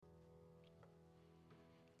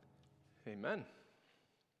Amen.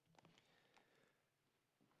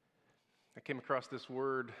 I came across this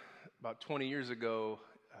word about 20 years ago,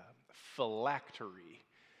 phylactery,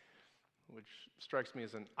 which strikes me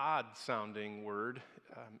as an odd-sounding word.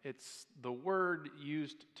 It's the word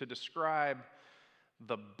used to describe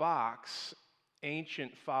the box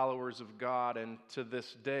ancient followers of God and to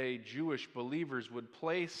this day Jewish believers would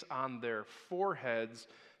place on their foreheads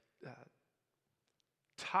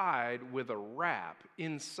tied with a wrap.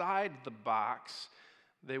 Inside the box,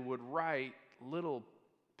 they would write little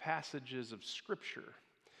passages of Scripture,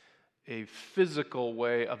 a physical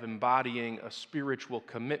way of embodying a spiritual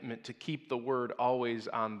commitment to keep the Word always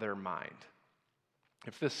on their mind.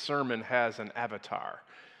 If this sermon has an avatar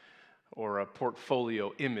or a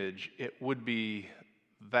portfolio image, it would be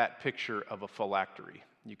that picture of a phylactery.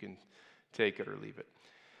 You can take it or leave it.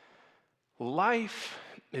 Life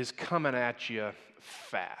is coming at you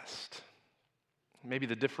fast. Maybe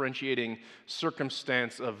the differentiating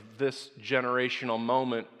circumstance of this generational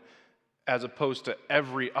moment as opposed to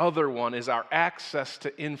every other one is our access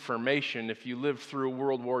to information. If you lived through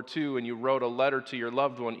World War II and you wrote a letter to your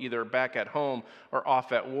loved one, either back at home or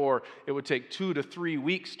off at war, it would take 2 to 3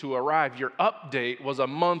 weeks to arrive. Your update was a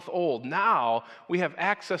month old. Now we have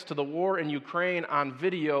access to the war in Ukraine on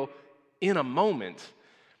video in a moment.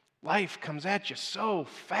 Life comes at you so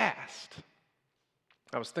fast.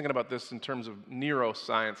 I was thinking about this in terms of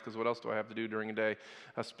neuroscience, because what else do I have to do during a day?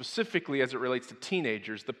 Specifically as it relates to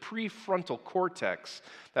teenagers, the prefrontal cortex,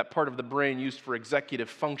 that part of the brain used for executive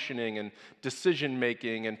functioning and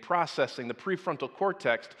decision-making and processing, the prefrontal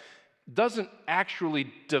cortex doesn't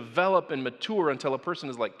actually develop and mature until a person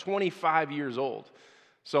is like 25 years old.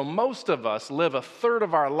 So most of us live a third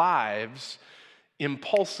of our lives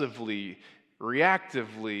impulsively,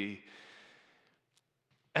 reactively.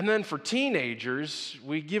 And then for teenagers,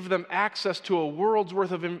 we give them access to a world's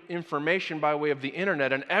worth of information by way of the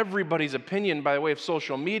internet and everybody's opinion by way of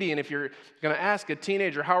social media. And if you're going to ask a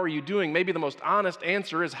teenager, how are you doing? Maybe the most honest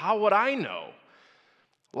answer is, how would I know?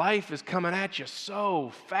 Life is coming at you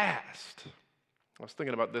so fast. I was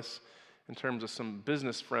thinking about this in terms of some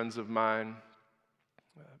business friends of mine.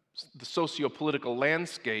 The socio-political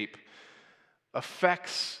landscape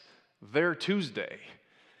affects their Tuesday.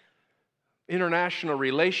 International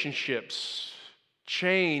relationships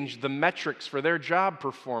change the metrics for their job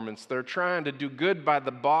performance. They're trying to do good by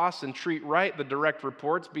the boss and treat right the direct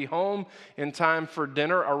reports, be home in time for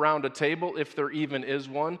dinner around a table, if there even is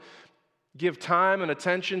one, give time and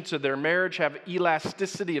attention to their marriage, have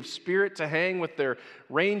elasticity of spirit to hang with their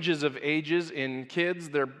ranges of ages in kids,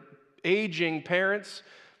 their aging parents,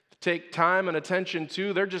 take time and attention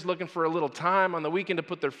to. They're just looking for a little time on the weekend to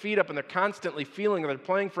put their feet up, and they're constantly feeling they're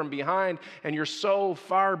playing from behind, and you're so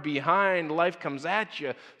far behind. Life comes at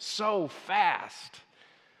you so fast.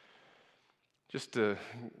 Just to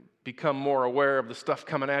become more aware of the stuff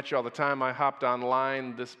coming at you all the time, I hopped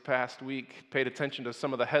online this past week, paid attention to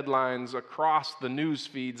some of the headlines across the news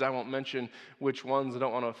feeds. I won't mention which ones. I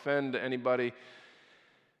don't want to offend anybody.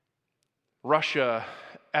 Russia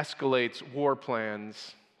escalates war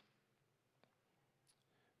plans.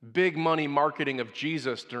 Big money marketing of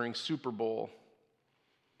Jesus during Super Bowl.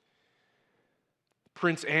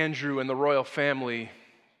 Prince Andrew and the royal family.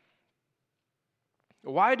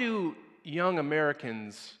 Why do young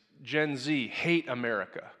Americans, Gen Z, hate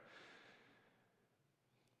America?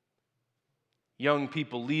 Young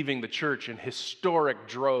people leaving the church in historic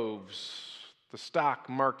droves. The stock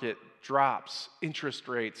market drops, interest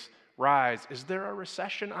rates rise. Is there a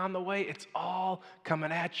recession on the way? It's all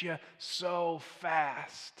coming at you so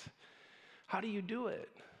fast. How do you do it?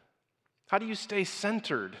 How do you stay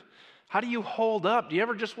centered? How do you hold up? Do you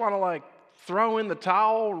ever just want to throw in the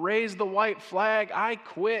towel, raise the white flag? I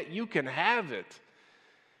quit. You can have it.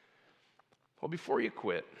 Well, before you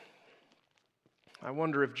quit, I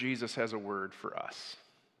wonder if Jesus has a word for us.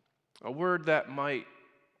 A word that might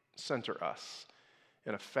center us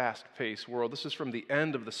in a fast-paced world. This is from the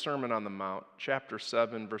end of the Sermon on the Mount, chapter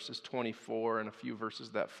 7, verses 24, and a few verses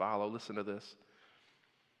that follow. Listen to this.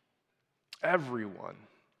 Everyone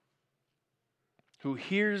who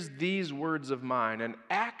hears these words of mine and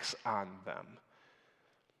acts on them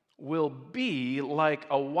will be like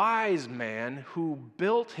a wise man who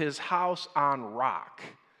built his house on rock.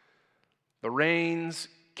 The rains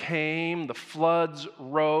came, the floods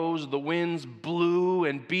rose, the winds blew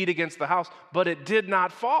and beat against the house, but it did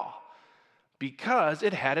not fall because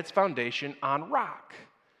it had its foundation on rock.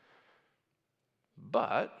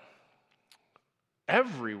 But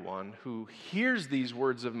everyone who hears these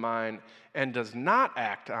words of mine and does not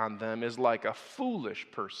act on them is like a foolish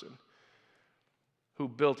person who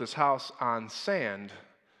built his house on sand.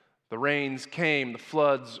 The rains came, the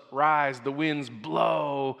floods rise, the winds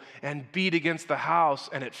blow and beat against the house,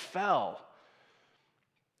 and it fell.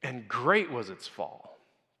 And great was its fall.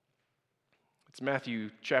 It's Matthew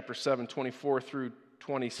chapter 7, 24 through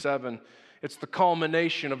 27. It's the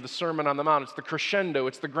culmination of the Sermon on the Mount. It's the crescendo.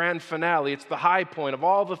 It's the grand finale. It's the high point of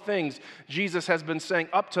all the things Jesus has been saying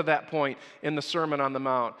up to that point in the Sermon on the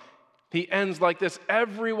Mount. He ends like this: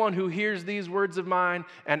 everyone who hears these words of mine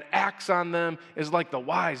and acts on them is like the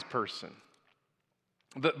wise person.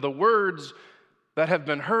 The words that have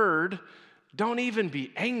been heard, don't even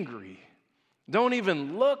be angry. Don't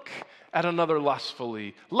even look at another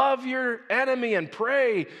lustfully. Love your enemy and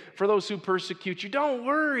pray for those who persecute you. Don't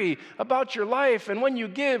worry about your life and when you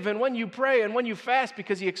give and when you pray and when you fast,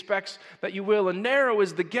 because he expects that you will. And narrow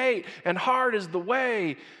is the gate and hard is the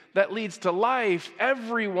way that leads to life.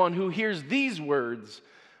 Everyone who hears these words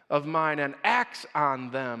of mine and acts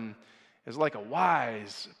on them is like a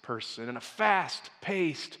wise person. In a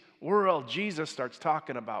fast-paced world, Jesus starts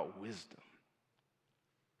talking about wisdom.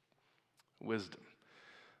 Wisdom.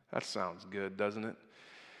 That sounds good, doesn't it?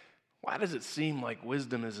 Why does it seem like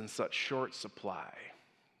wisdom is in such short supply?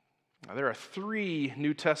 Now, there are 3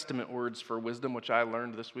 New Testament words for wisdom, which I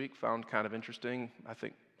learned this week, found kind of interesting. I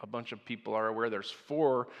think a bunch of people are aware there's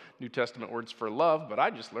 4 New Testament words for love, but I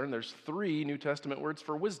just learned there's 3 New Testament words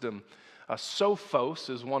for wisdom. Sophos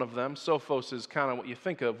is one of them. Sophos is kind of what you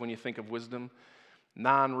think of when you think of wisdom.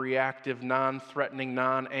 Non-reactive, non-threatening,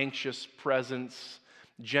 non-anxious presence.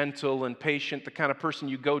 Gentle and patient, the kind of person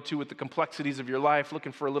you go to with the complexities of your life,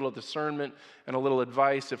 looking for a little discernment and a little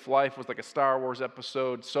advice. If life was like a Star Wars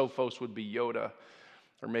episode, Sophos would be Yoda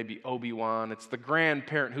or maybe Obi-Wan. It's the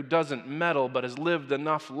grandparent who doesn't meddle but has lived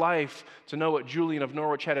enough life to know what Julian of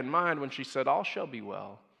Norwich had in mind when she said, "All shall be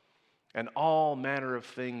well, and all manner of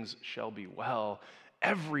things shall be well."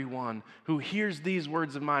 Everyone who hears these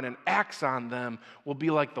words of mine and acts on them will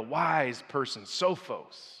be like the wise person,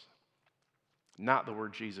 Sophos. Not the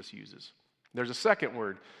word Jesus uses. There's a second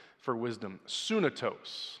word for wisdom,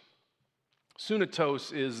 sunatos.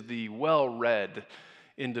 Sunatos is the well-read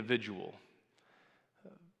individual.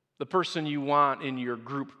 The person you want in your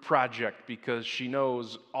group project because she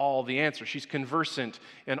knows all the answers. She's conversant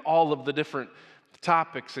in all of the different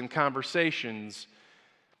topics and conversations.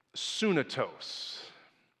 Sunatos.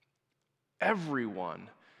 Everyone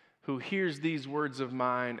who hears these words of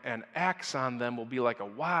mine and acts on them will be like a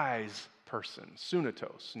wise person,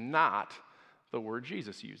 sunatos, not the word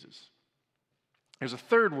Jesus uses. There's a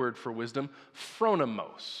third word for wisdom,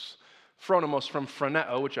 phronimos. Phronimos from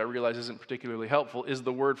phroneo, which I realize isn't particularly helpful, is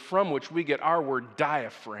the word from which we get our word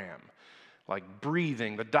diaphragm. Like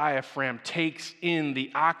breathing, the diaphragm takes in the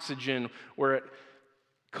oxygen where it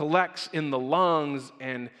collects in the lungs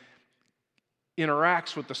and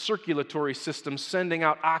interacts with the circulatory system, sending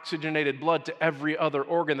out oxygenated blood to every other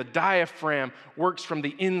organ. The diaphragm works from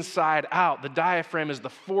the inside out. The diaphragm is the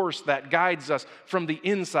force that guides us from the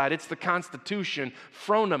inside. It's the constitution,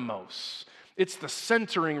 phronimos. It's the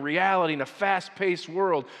centering reality in a fast-paced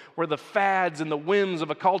world where the fads and the whims of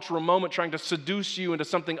a cultural moment trying to seduce you into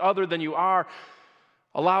something other than you are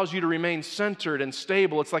allows you to remain centered and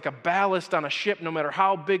stable. It's like a ballast on a ship. No matter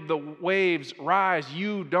how big the waves rise,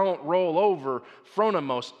 you don't roll over.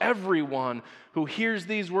 Phronimos. Everyone who hears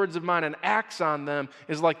these words of mine and acts on them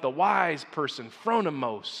is like the wise person.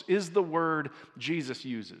 Phronimos is the word Jesus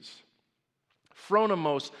uses.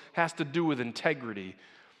 Phronimos has to do with integrity.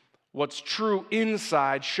 What's true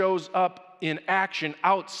inside shows up in action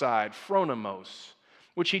outside. Phronimos,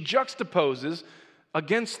 which he juxtaposes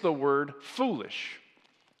against the word foolish.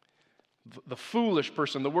 The foolish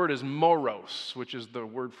person, the word is moros, which is the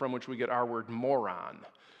word from which we get our word moron.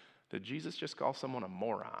 Did Jesus just call someone a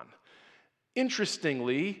moron?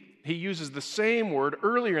 Interestingly, he uses the same word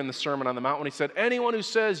earlier in the Sermon on the Mount when he said, anyone who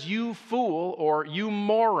says you fool or you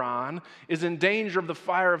moron is in danger of the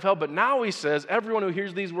fire of hell. But now he says, everyone who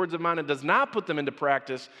hears these words of mine and does not put them into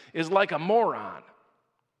practice is like a moron.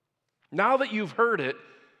 Now that you've heard it,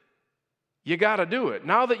 you got to do it.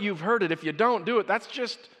 Now that you've heard it, if you don't do it, that's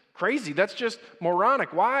just crazy. That's just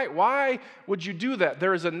moronic. Why would you do that?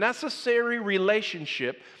 There is a necessary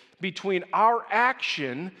relationship between our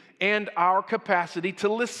action and our capacity to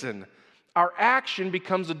listen. Our action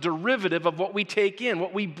becomes a derivative of what we take in,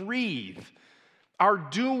 what we breathe. Our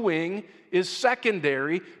doing is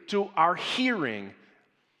secondary to our hearing.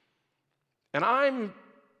 And I'm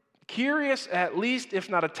curious, at least, if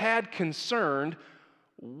not a tad concerned,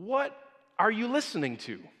 what are you listening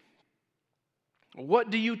to?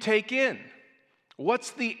 What do you take in?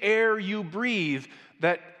 What's the air you breathe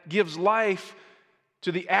that gives life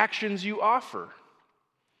to the actions you offer?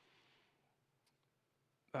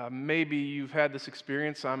 Maybe you've had this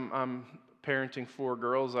experience. I'm parenting 4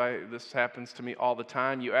 girls. This happens to me all the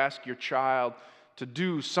time. You ask your child to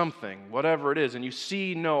do something, whatever it is, and you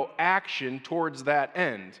see no action towards that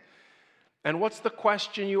end. And what's the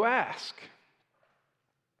question you ask?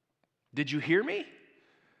 Did you hear me?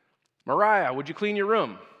 Mariah, would you clean your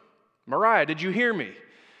room? Mariah, did you hear me?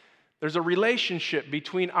 There's a relationship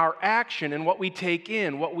between our action and what we take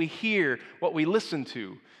in, what we hear, what we listen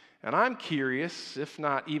to. And I'm curious, if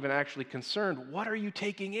not even actually concerned, what are you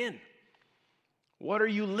taking in? What are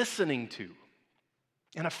you listening to?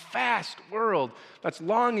 In a fast world that's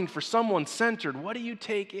longing for someone centered, what do you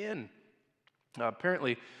take in?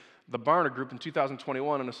 Apparently, the Barna Group in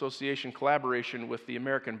 2021, an association collaboration with the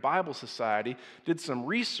American Bible Society, did some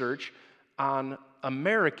research on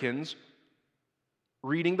Americans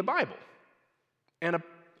reading the Bible. And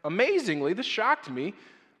amazingly, this shocked me,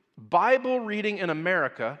 Bible reading in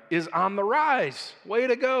America is on the rise. Way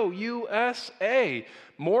to go, USA.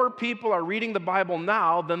 More people are reading the Bible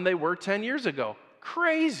now than they were 10 years ago.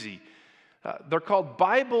 Crazy. They're called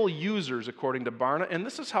Bible users, according to Barna, and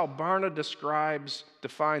this is how Barna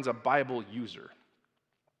defines a Bible user.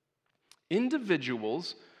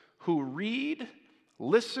 Individuals who read,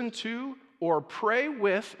 listen to, or pray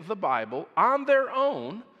with the Bible on their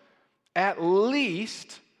own at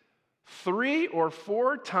least 3 or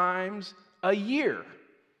 4 times a year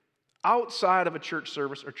outside of a church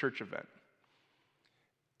service or church event.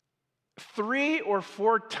 3 or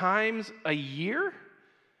 4 times a year?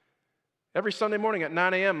 Every Sunday morning at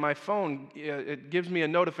 9 a.m., my phone, it gives me a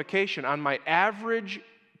notification on my average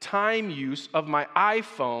time use of my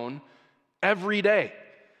iPhone every day.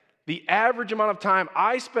 The average amount of time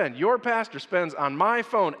I spend, your pastor spends on my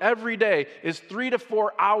phone every day is 3 to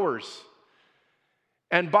 4 hours.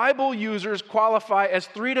 And Bible users qualify as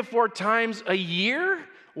 3 to 4 times a year?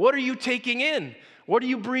 What are you taking in? What are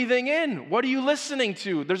you breathing in? What are you listening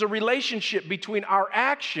to? There's a relationship between our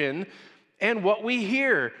action and what we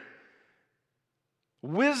hear.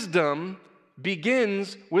 Wisdom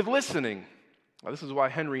begins with listening. Now, this is why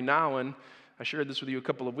Henry Nouwen, I shared this with you a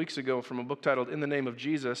couple of weeks ago from a book titled In the Name of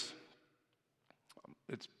Jesus.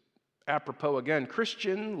 It's apropos again.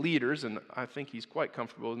 Christian leaders, and I think he's quite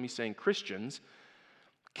comfortable with me saying Christians,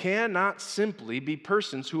 cannot simply be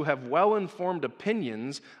persons who have well-informed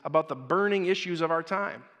opinions about the burning issues of our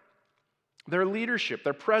time. Their leadership,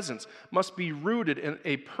 their presence must be rooted in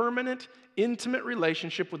a permanent, intimate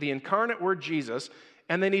relationship with the incarnate Word Jesus,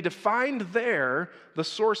 and they need to find there the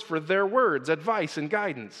source for their words, advice, and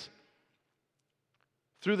guidance.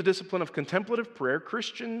 Through the discipline of contemplative prayer,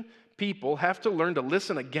 Christian people have to learn to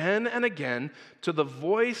listen again and again to the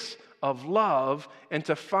voice of love and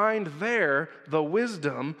to find there the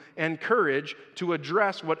wisdom and courage to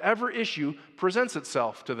address whatever issue presents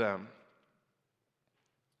itself to them.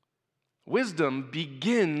 Wisdom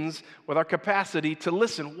begins with our capacity to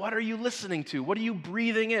listen. What are you listening to? What are you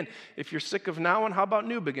breathing in? If you're sick of Nouwen, how about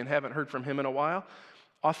Newbegin? Haven't heard from him in a while.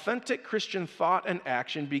 Authentic Christian thought and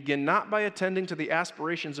action begin not by attending to the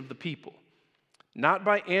aspirations of the people, not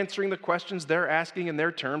by answering the questions they're asking in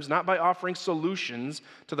their terms, not by offering solutions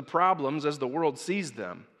to the problems as the world sees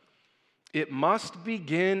them. It must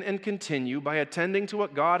begin and continue by attending to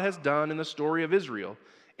what God has done in the story of Israel,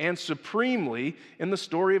 and supremely in the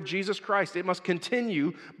story of Jesus Christ. It must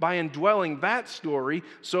continue by indwelling that story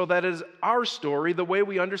so that it is our story, the way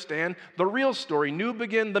we understand the real story.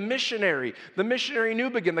 Newbegin, the missionary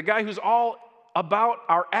Newbegin, the guy who's all about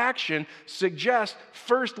our action, suggests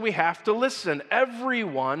first we have to listen.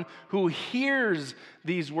 Everyone who hears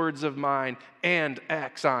these words of mine and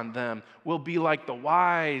acts on them will be like the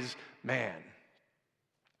wise man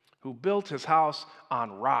who built his house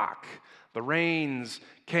on rock. The rains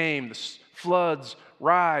came, the floods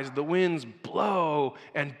rise, the winds blow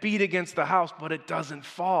and beat against the house, but it doesn't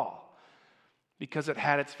fall because it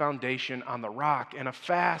had its foundation on the rock. In a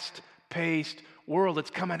fast-paced world, it's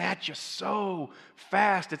coming at you so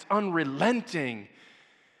fast, it's unrelenting.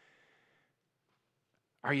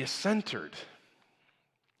 Are you centered?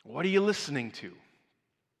 What are you listening to?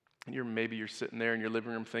 And maybe you're sitting there in your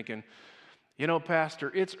living room thinking, you know,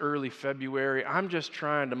 Pastor, it's early February. I'm just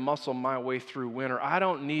trying to muscle my way through winter. I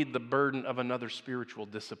don't need the burden of another spiritual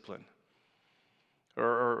discipline.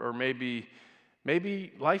 Or maybe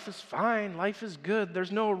life is fine. Life is good.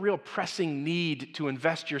 There's no real pressing need to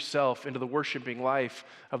invest yourself into the worshiping life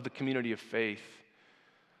of the community of faith.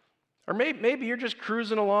 Or maybe you're just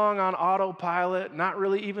cruising along on autopilot, not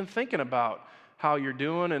really even thinking about how you're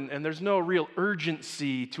doing, and there's no real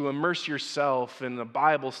urgency to immerse yourself in a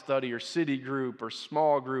Bible study or city group or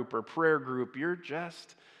small group or prayer group. You're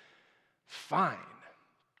just fine.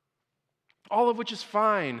 all of which is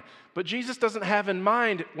fine. But Jesus doesn't have in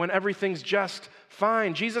mind when everything's just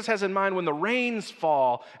fine. Jesus has in mind when the rains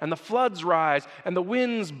fall and the floods rise and the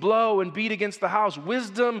winds blow and beat against the house.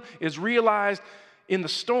 Wisdom is realized in the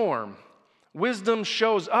storm. Wisdom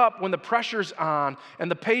shows up when the pressure's on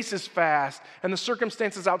and the pace is fast and the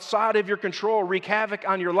circumstances outside of your control wreak havoc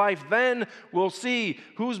on your life. Then we'll see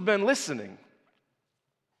who's been listening.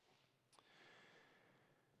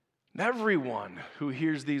 And everyone who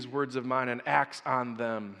hears these words of mine and acts on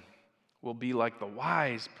them will be like the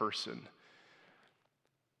wise person.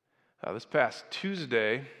 This past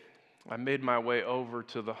Tuesday, I made my way over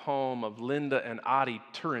to the home of Linda and Adi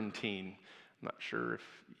Turrentine. I'm not sure if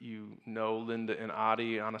you know Linda and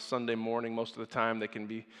Adi. On a Sunday morning, most of the time they can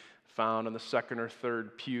be found in the second or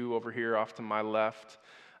third pew over here off to my left.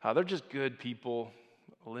 They're just good people,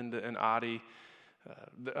 Linda and Adi.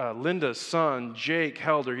 Linda's son, Jake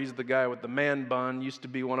Helder, he's the guy with the man bun, used to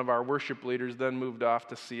be one of our worship leaders, then moved off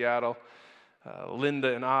to Seattle.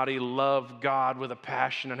 Linda and Adi love God with a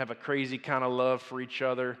passion and have a crazy kind of love for each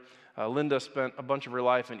other. Linda spent a bunch of her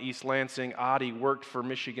life in East Lansing. Adi worked for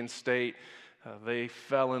Michigan State. They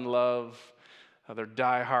fell in love. They're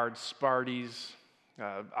diehard Sparties.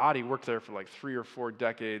 Adi worked there for like 3 or 4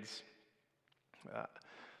 decades.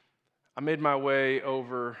 I made my way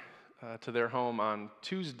over to their home on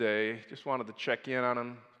Tuesday. Just wanted to check in on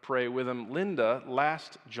them, pray with them. Linda,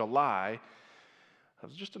 last July, it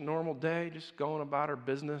was just a normal day, just going about her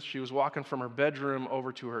business. She was walking from her bedroom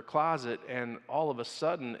over to her closet, and all of a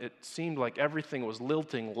sudden, it seemed like everything was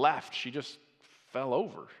lilting left. She just fell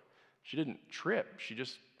over. She didn't trip. She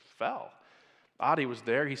just fell. Adi was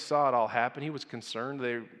there. He saw it all happen. He was concerned.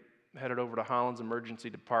 They headed over to Holland's emergency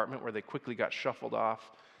department, where they quickly got shuffled off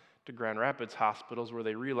to Grand Rapids hospitals, where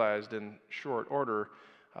they realized in short order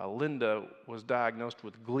Linda was diagnosed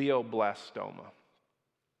with glioblastoma,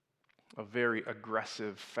 a very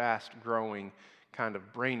aggressive, fast-growing kind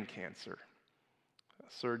of brain cancer.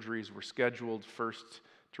 Surgeries were scheduled, first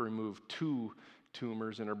to remove 2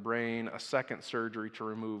 tumors in her brain, a second surgery to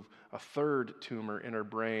remove a 3rd tumor in her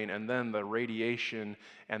brain, and then the radiation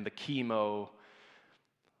and the chemo,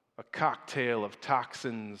 a cocktail of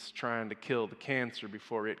toxins trying to kill the cancer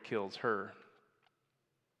before it kills her.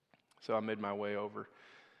 So I made my way over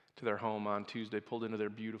to their home on Tuesday, pulled into their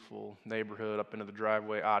beautiful neighborhood, up into the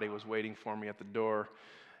driveway. Adi was waiting for me at the door,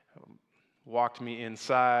 walked me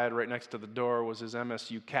inside. Right next to the door was his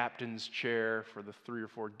MSU captain's chair for the 3 or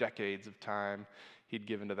 4 decades of time he'd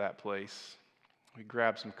given to that place. We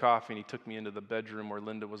grabbed some coffee, and he took me into the bedroom where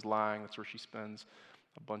Linda was lying. That's where she spends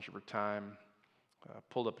a bunch of her time.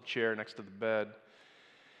 Pulled up a chair next to the bed.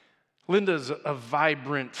 Linda's a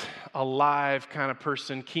vibrant, alive kind of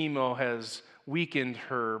person. Chemo has weakened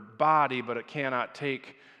her body, but it cannot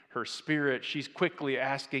take her spirit. She's quickly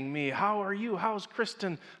asking me, "How are you? How's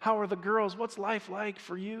Kristen? How are the girls? What's life like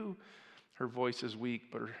for you?" Her voice is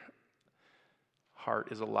weak, but her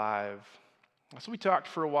heart is alive. So we talked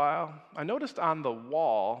for a while. I noticed on the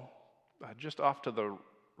wall, just off to the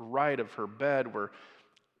right of her bed, were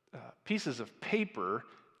pieces of paper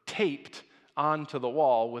taped onto the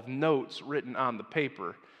wall with notes written on the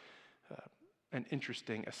paper. An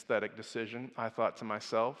interesting aesthetic decision, I thought to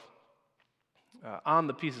myself. On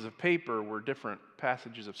the pieces of paper were different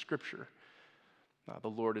passages of Scripture. The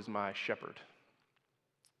Lord is my shepherd.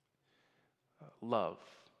 Love,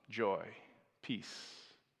 joy,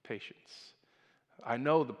 peace, patience. I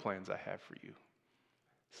know the plans I have for you,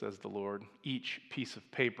 says the Lord. Each piece of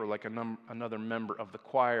paper like another member of the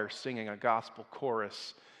choir singing a gospel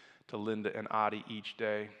chorus to Linda and Adi each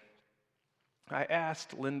day. I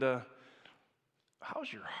asked Linda,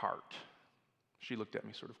 "How's your heart?" She looked at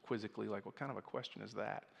me sort of quizzically, like, "What kind of a question is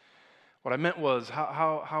that?" What I meant was,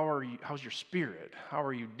 how are you? How's your spirit? How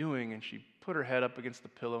are you doing? And she put her head up against the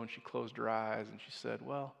pillow and she closed her eyes and she said,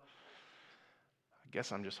 "Well, I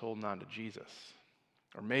guess I'm just holding on to Jesus.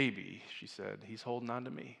 Or maybe," she said, "He's holding on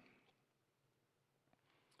to me."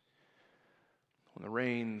 When the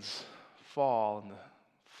rains fall and the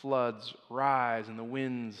floods rise and the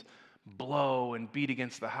winds blow and beat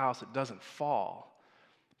against the house, it doesn't fall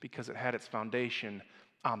because it had its foundation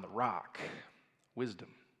on the rock,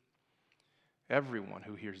 wisdom. Everyone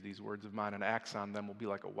who hears these words of mine and acts on them will be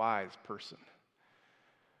like a wise person.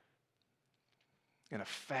 In a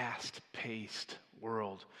fast-paced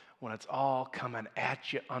world, when it's all coming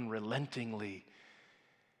at you unrelentingly,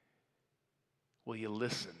 will you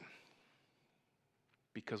listen?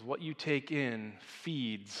 Because what you take in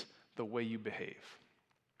feeds the way you behave.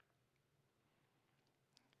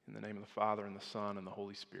 In the name of the Father, and the Son, and the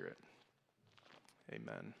Holy Spirit.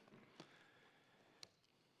 Amen.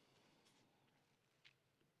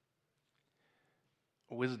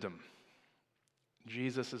 wisdom.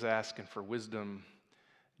 Jesus is asking for wisdom.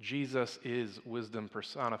 Jesus is wisdom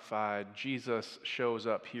personified. Jesus shows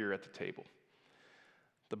up here at the table.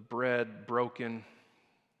 The bread broken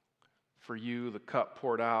for you, the cup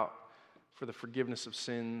poured out for the forgiveness of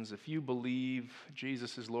sins. If you believe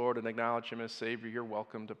Jesus is Lord and acknowledge him as Savior, you're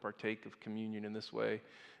welcome to partake of communion in this way.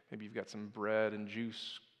 Maybe you've got some bread and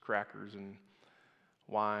juice, crackers and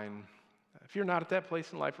wine. If you're not at that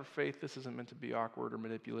place in life or faith, this isn't meant to be awkward or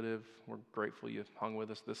manipulative. We're grateful you've hung with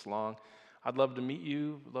us this long. I'd love to meet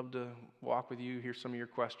you, love to walk with you, hear some of your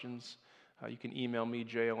questions. You can email me,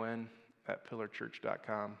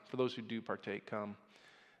 jon@pillarchurch.com. For those who do partake, come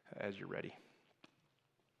as you're ready.